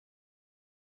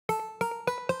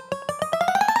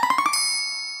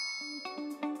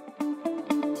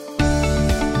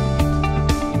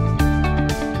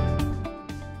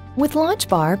With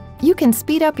LaunchBar, you can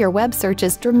speed up your web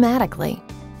searches dramatically.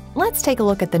 Let's take a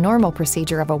look at the normal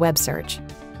procedure of a web search.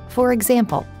 For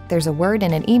example, there's a word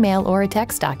in an email or a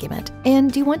text document,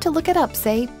 and you want to look it up,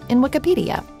 say, in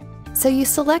Wikipedia. So you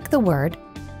select the word,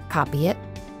 copy it,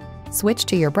 switch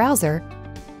to your browser,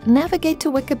 navigate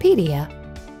to Wikipedia,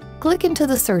 click into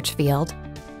the search field,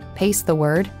 paste the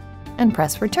word, and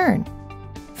press return.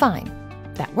 Fine,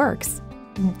 that works.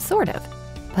 Sort of,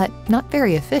 but not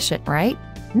very efficient, right?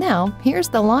 Now, here's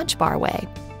the LaunchBar way.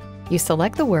 You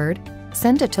select the word,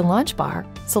 send it to LaunchBar,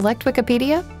 select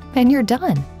Wikipedia, and you're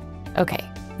done. Okay,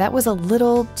 that was a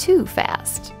little too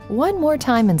fast. One more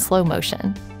time in slow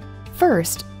motion.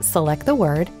 First, select the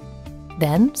word,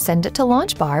 then send it to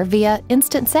LaunchBar via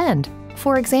Instant Send,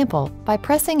 for example, by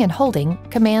pressing and holding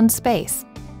Command Space.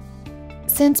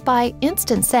 Since by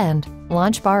Instant Send,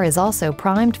 LaunchBar is also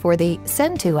primed for the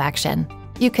Send To action,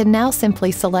 you can now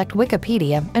simply select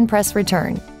Wikipedia and press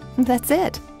Return. That's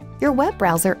it. Your web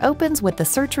browser opens with the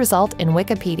search result in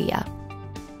Wikipedia.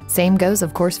 Same goes,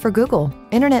 of course, for Google,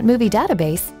 Internet Movie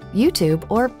Database, YouTube,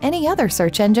 or any other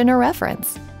search engine or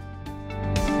reference.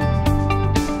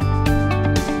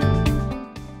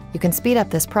 You can speed up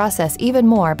this process even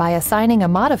more by assigning a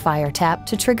modifier tap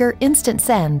to trigger Instant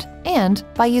Send and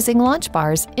by using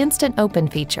LaunchBar's Instant Open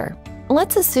feature.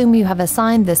 Let's assume you have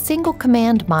assigned the Single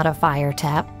Command modifier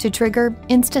tap to trigger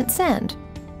Instant Send.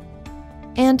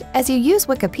 And as you use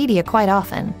Wikipedia quite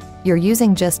often, you're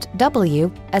using just W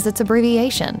as its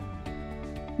abbreviation.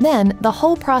 Then the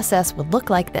whole process would look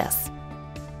like this.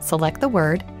 Select the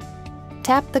word,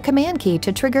 tap the Command key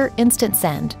to trigger Instant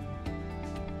Send.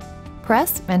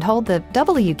 Press and hold the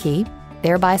W key,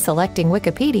 thereby selecting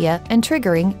Wikipedia and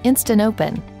triggering Instant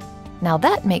Open. Now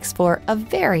that makes for a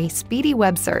very speedy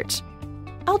web search.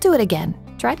 I'll do it again.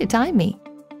 Try to time me.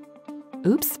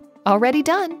 Oops, already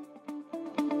done.